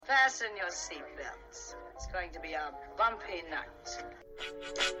Fasten your seatbelts. It's going to be a bumpy night.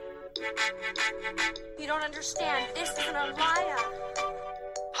 You don't understand. This isn't a lie-up.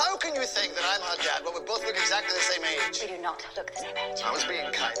 How can you think that I'm her dad when we both look exactly the same age? We do not look the same age. I was being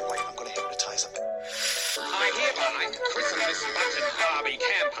kind. Wait, I'm going to hypnotize him. I hereby christen this button Barbie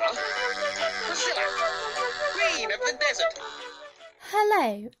camper Priscilla, Queen of the Desert.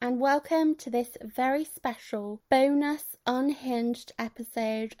 Hello and welcome to this very special bonus Unhinged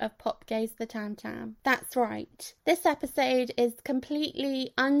episode of Pop Goes the Tam Tam. That's right, this episode is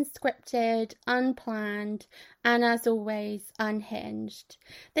completely unscripted, unplanned, and as always, unhinged.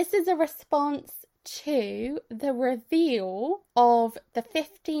 This is a response to the reveal of the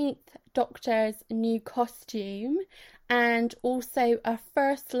 15th Doctor's new costume and also a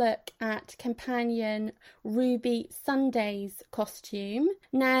first look at companion Ruby Sunday's costume.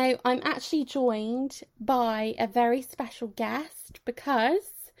 Now, I'm actually joined by a very special guest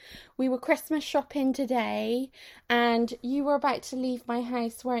because we were Christmas shopping today and you were about to leave my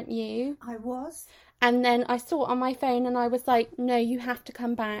house, weren't you? I was. And then I saw it on my phone and I was like, no, you have to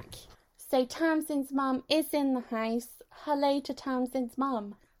come back. So Tamsin's mum is in the house. Hello to Tamsin's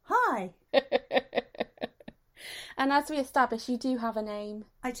mum. Hi. And as we established, you do have a name.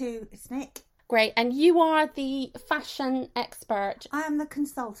 I do. It's Nick. Great. And you are the fashion expert. I am the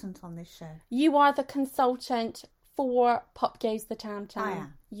consultant on this show. You are the consultant for Pop Goes the Tam Tam. I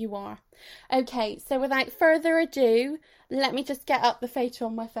am. You are. Okay, so without further ado, let me just get up the photo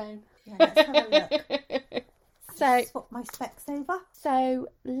on my phone. Yeah, let's have a look. So, swap my specs over. So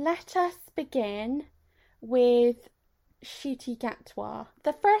let us begin with Shooty Gatwa.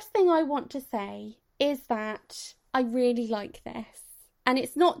 The first thing I want to say is that I really like this. And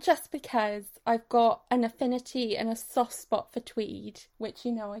it's not just because I've got an affinity and a soft spot for tweed, which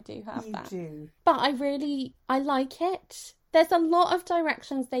you know I do have that. You do. But I like it. There's a lot of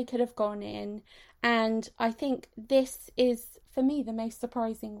directions they could have gone in, and I think this is, for me, the most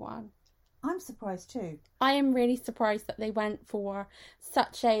surprising one. I'm surprised too. I am really surprised that they went for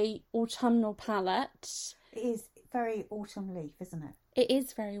such a autumnal palette. It is very autumn leaf, isn't it? It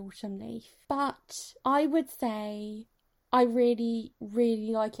is very autumn leaf. But I would say I really,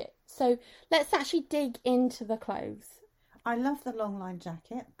 really like it. So let's actually dig into the clothes. I love the long line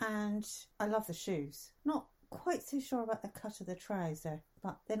jacket and I love the shoes. Not quite so sure about the cut of the trouser,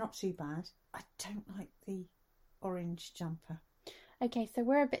 but they're not too bad. I don't like the orange jumper. Okay, so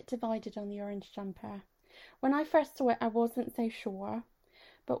we're a bit divided on the orange jumper. When I first saw it, I wasn't so sure.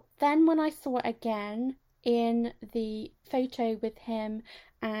 But then when I saw it again in the photo with him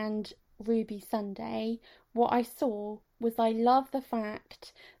and Ruby Sunday, what I saw was I love the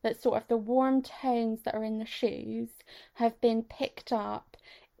fact that sort of the warm tones that are in the shoes have been picked up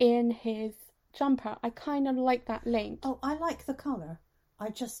in his jumper. I kind of like that link. Oh, I like the colour. I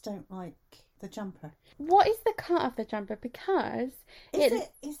just don't like the jumper. What is the cut of the jumper? Because is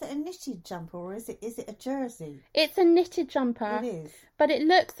it a knitted jumper or is it a jersey? It's a knitted jumper. It is. But it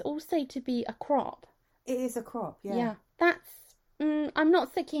looks also to be a crop. It is a crop, yeah. Yeah, that's... I'm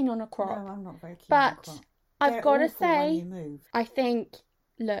not so keen on a crop. No, I'm not very keen on a crop. But I've got to say, when you move. I think,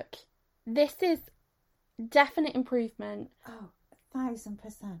 look, this is definite improvement. Oh,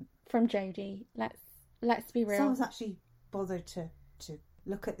 1,000%. From Jodie. Let's be real. Someone's actually bothered to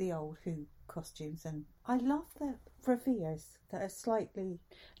look at the old Who costumes, and I love the reveres that are slightly...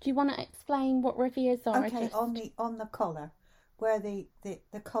 Do you want to explain what reveres are? Okay, on the collar, where the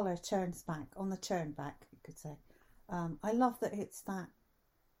collar turns back, on the turn back, you could say. I love that it's that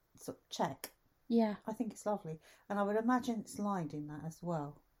sort of check. Yeah. I think it's lovely. And I would imagine it's lined in that as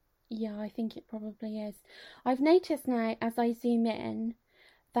well. Yeah, I think it probably is. I've noticed now, as I zoom in,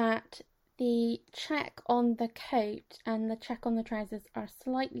 that the check on the coat and the check on the trousers are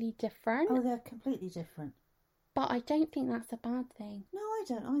slightly different. Oh, they're completely different. But I don't think that's a bad thing. No, I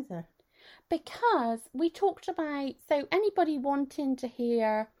don't either. Because we talked about... So anybody wanting to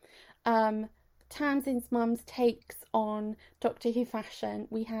hear... Tamsin's mum's takes on Doctor Who fashion,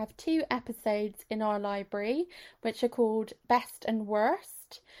 we have 2 episodes in our library which are called Best and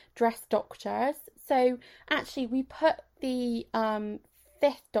Worst Dress Doctors. So actually we put the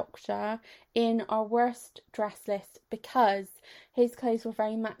 5th Doctor in our worst dress list because his clothes were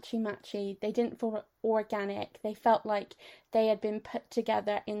very matchy. They didn't feel organic. They felt like they had been put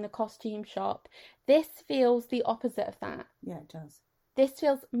together in the costume shop. This feels the opposite of that. Yeah, it does. This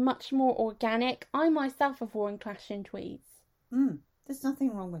feels much more organic. I myself have worn clashing tweeds. There's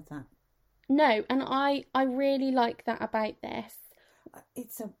nothing wrong with that. No, and I really like that about this.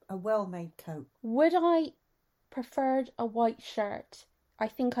 It's a well-made coat. Would I preferred a white shirt? I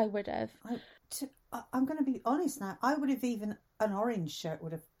think I would have. I'm going to be honest now. I would have even an orange shirt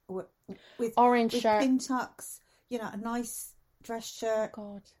would have with Orange with shirt. pin tucks, a nice dress shirt.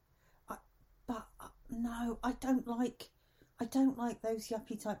 God. But no, I don't like those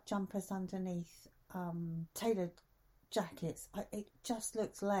yuppie type jumpers underneath tailored jackets. It just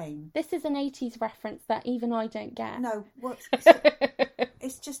looks lame. This is an 80s reference that even I don't get. No,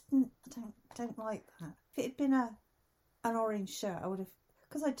 it's just I don't like that. If it had been an orange shirt, I would have,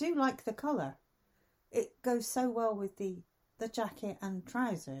 because I do like the colour. It goes so well with the jacket and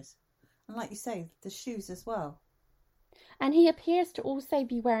trousers, and like you say, the shoes as well. And he appears to also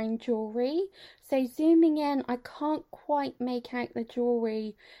be wearing jewellery. So zooming in, I can't quite make out the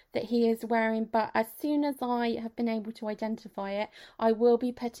jewellery that he is wearing. But as soon as I have been able to identify it, I will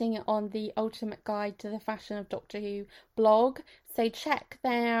be putting it on the Ultimate Guide to the Fashion of Doctor Who blog. So check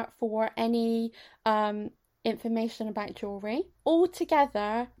there for any information about jewellery.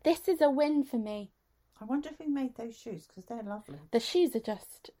 Altogether, this is a win for me. I wonder if he made those shoes, because they're lovely. The shoes are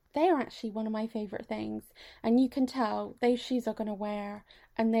they're actually one of my favourite things. And you can tell those shoes are going to wear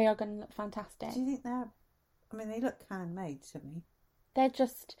and they are going to look fantastic. Do you think they look handmade to me.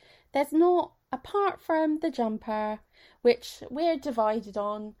 There's not, apart from the jumper, which we're divided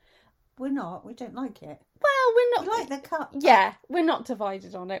on. We're not, we don't like it. Well, we're not. We like the cut. Yeah, we're not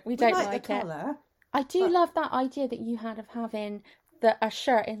divided on it. We don't like the it. colour. I do love that idea that you had of having a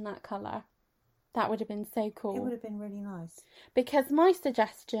shirt in that colour. That would have been so cool. It would have been really nice. Because my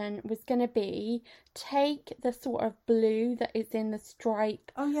suggestion was going to be take the sort of blue that is in the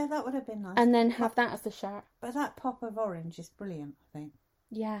stripe. Oh yeah, that would have been nice. And then have that as a shirt. But that pop of orange is brilliant, I think.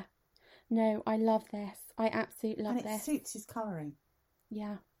 Yeah. No, I love this. I absolutely love this. And it suits his colouring.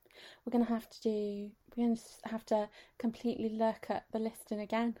 Yeah. We're going to have to completely look at the listing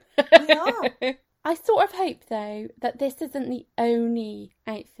again. We are. I sort of hope, though, that this isn't the only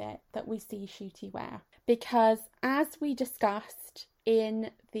outfit that we see Ncuti wear. Because as we discussed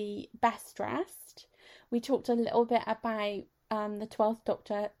in the Best Dressed, we talked a little bit about the 12th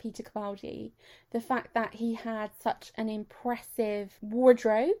Doctor, Peter Capaldi, the fact that he had such an impressive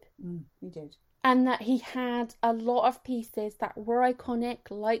wardrobe. He did. And that he had a lot of pieces that were iconic,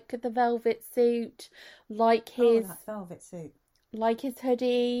 like the velvet suit, like his that velvet suit, like his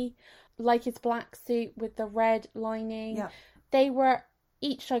hoodie, like his black suit with the red lining. Yeah. They were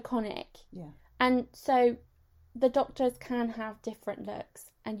each iconic. Yeah. And so the Doctors can have different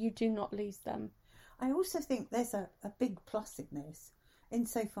looks and you do not lose them. I also think there's a big plus in this,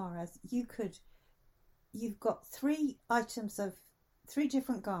 insofar as you've got 3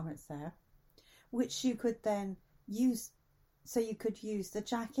 different garments there, which you could then use. So you could use the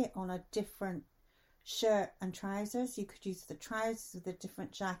jacket on a different shirt and trousers. You could use the trousers with a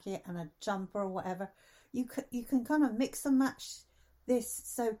different jacket and a jumper or whatever. You can kind of mix and match this.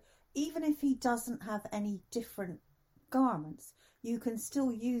 So even if he doesn't have any different garments, you can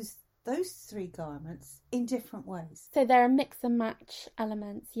still use those 3 garments in different ways. So there are mix and match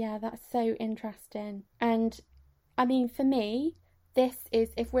elements. Yeah, that's so interesting. And I mean, for me, this is,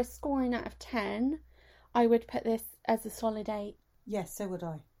 if we're scoring out of 10, I would put this as a solid 8. Yes, so would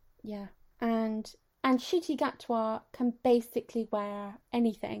I. Yeah. And Ncuti Gatwa can basically wear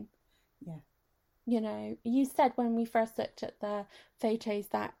anything. Yeah. You know, you said when we first looked at the photos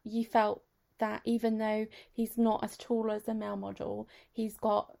that you felt that even though he's not as tall as a male model, he's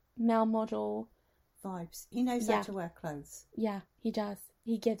got male model vibes. He knows how to wear clothes. Yeah, he does.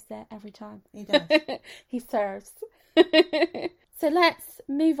 He gives it every time. He does. He serves. So let's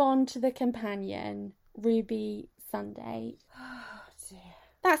move on to the companion, Ruby Sunday. Oh dear.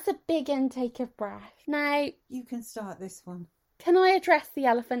 That's a big intake of breath. Now, you can start this one. Can I address the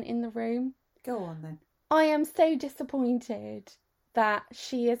elephant in the room? Go on then. I am so disappointed that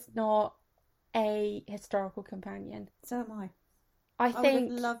she is not a historical companion. So am I. I would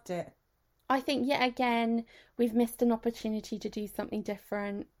have loved it. I think yet again we've missed an opportunity to do something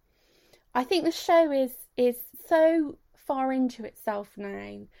different. I think the show is so far into itself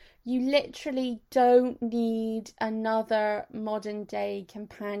now. You literally don't need another modern day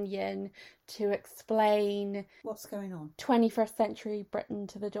companion to explain what's going on 21st century Britain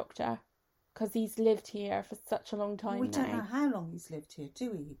to the Doctor, because he's lived here for such a long time now. We don't know how long he's lived here,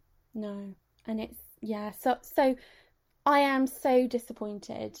 do we? No. And it's, yeah, so I am so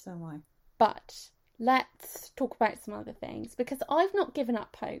disappointed. So am I. But let's talk about some other things, because I've not given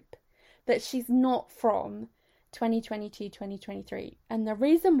up hope that she's not from 2022-2023. And the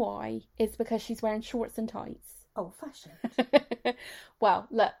reason why is because she's wearing shorts and tights. Old-fashioned. Well,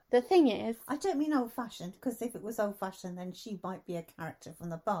 look, the thing is... I don't mean old-fashioned, because if it was old-fashioned, then she might be a character from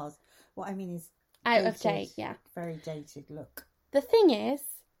the bars. What I mean is... out of date, yeah. Very dated look. The thing is,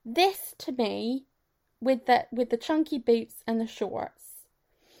 this to me, with the chunky boots and the shorts,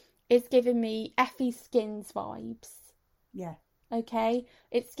 is giving me Effie Skins vibes. Yeah. Okay?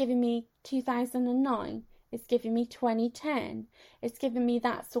 It's giving me 2009. It's giving me 2010. It's giving me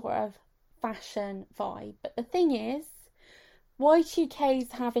that sort of fashion vibe. But the thing is,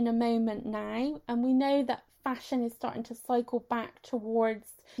 Y2K's having a moment now, and we know that fashion is starting to cycle back towards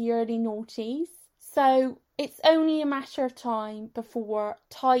the early noughties. So it's only a matter of time before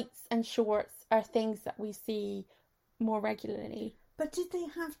tights and shorts are things that we see more regularly. But did they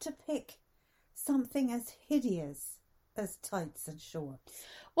have to pick something as hideous as tights and shorts?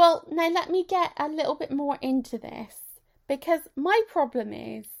 Well, now let me get a little bit more into this, because my problem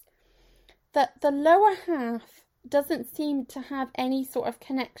is that the lower half doesn't seem to have any sort of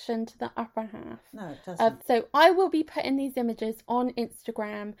connection to the upper half. No, it doesn't. So I will be putting these images on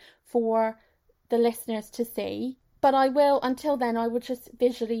Instagram for the listeners to see, but I will, until then, I will just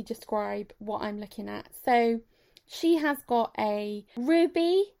visually describe what I'm looking at. So she has got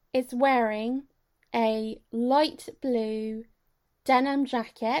Ruby is wearing a light blue denim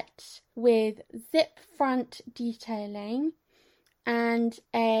jacket with zip front detailing and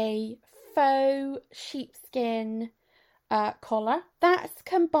a faux sheepskin collar. That's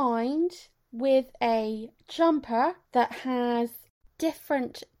combined with a jumper that has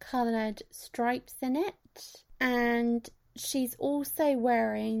different coloured stripes in it, and she's also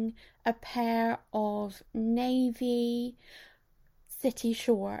wearing a pair of navy city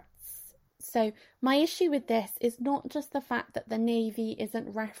shorts. So my issue with this is not just the fact that the navy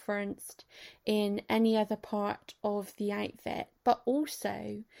isn't referenced in any other part of the outfit, but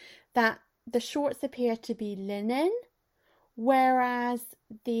also that the shorts appear to be linen, whereas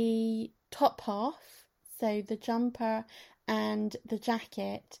the top half, so the jumper and the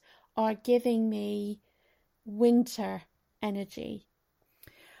jacket, are giving me winter energy.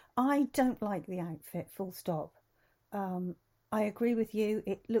 I don't like the outfit, full stop. I agree with you.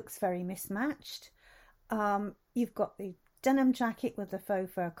 It looks very mismatched. You've got the denim jacket with the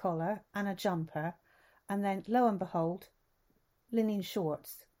faux fur collar and a jumper, and then lo and behold, linen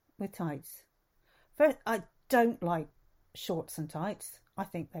shorts with tights. First, I don't like shorts and tights. I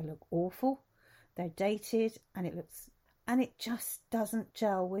think they look awful. They're dated, and it just doesn't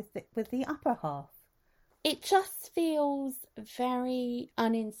gel with the upper half. It just feels very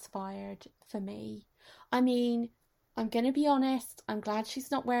uninspired for me. I mean, I'm going to be honest, I'm glad she's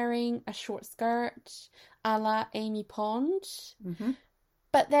not wearing a short skirt a la Amy Pond. Mm-hmm.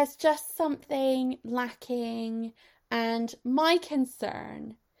 But there's just something lacking, and my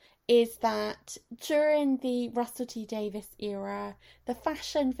concern is that during the Russell T Davies era, the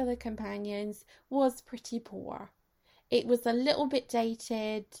fashion for the companions was pretty poor. It was a little bit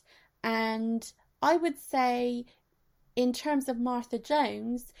dated, and I would say, in terms of Martha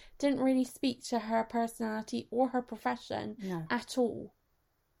Jones, didn't really speak to her personality or her profession at all.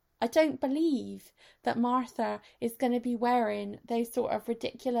 I don't believe that Martha is going to be wearing those sort of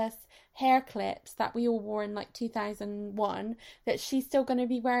ridiculous hair clips that we all wore in like 2001, that she's still going to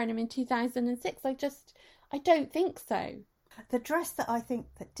be wearing them in 2006. I don't think so. The dress that I think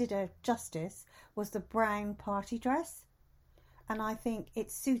that did her justice was the brown party dress. And I think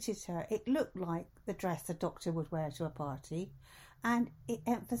it suited her. It looked like the dress a doctor would wear to a party. And it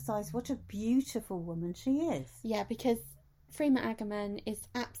emphasised what a beautiful woman she is. Yeah, because Freema Agyeman is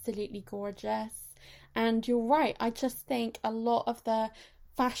absolutely gorgeous. And you're right, I just think a lot of the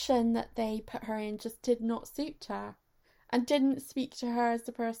fashion that they put her in just did not suit her. And didn't speak to her as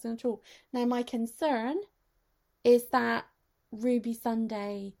a person at all. Now, my concern is that Ruby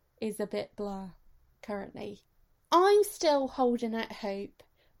Sunday is a bit blah currently. I'm still holding out hope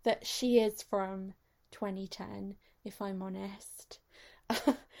that she is from 2010, if I'm honest.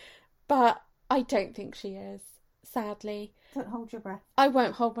 But I don't think she is, sadly. Don't hold your breath. I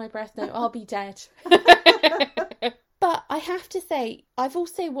won't hold my breath, no, I'll be dead. But I have to say, I've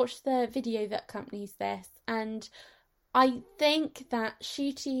also watched the video that accompanies this, and I think that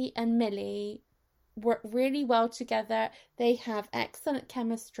Ncuti and Millie work really well together. They have excellent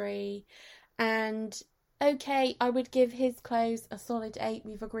chemistry, and okay, I would give his clothes a solid 8.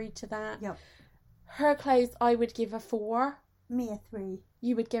 We've agreed to that. Yep. Her clothes, I would give a 4. Me a 3.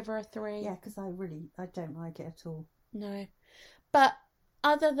 You would give her a 3. Yeah, because I don't like it at all. No. But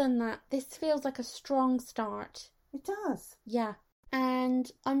other than that, this feels like a strong start. It does. Yeah.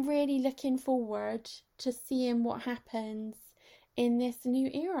 And I'm really looking forward to seeing what happens in this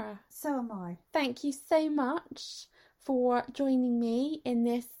new era. So am I. Thank you so much for joining me in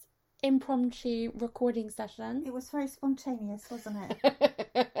this impromptu recording session. It was very spontaneous, wasn't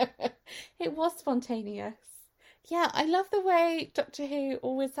it? It was spontaneous. Yeah, I love the way Doctor Who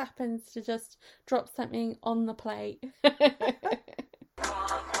always happens to just drop something on the plate.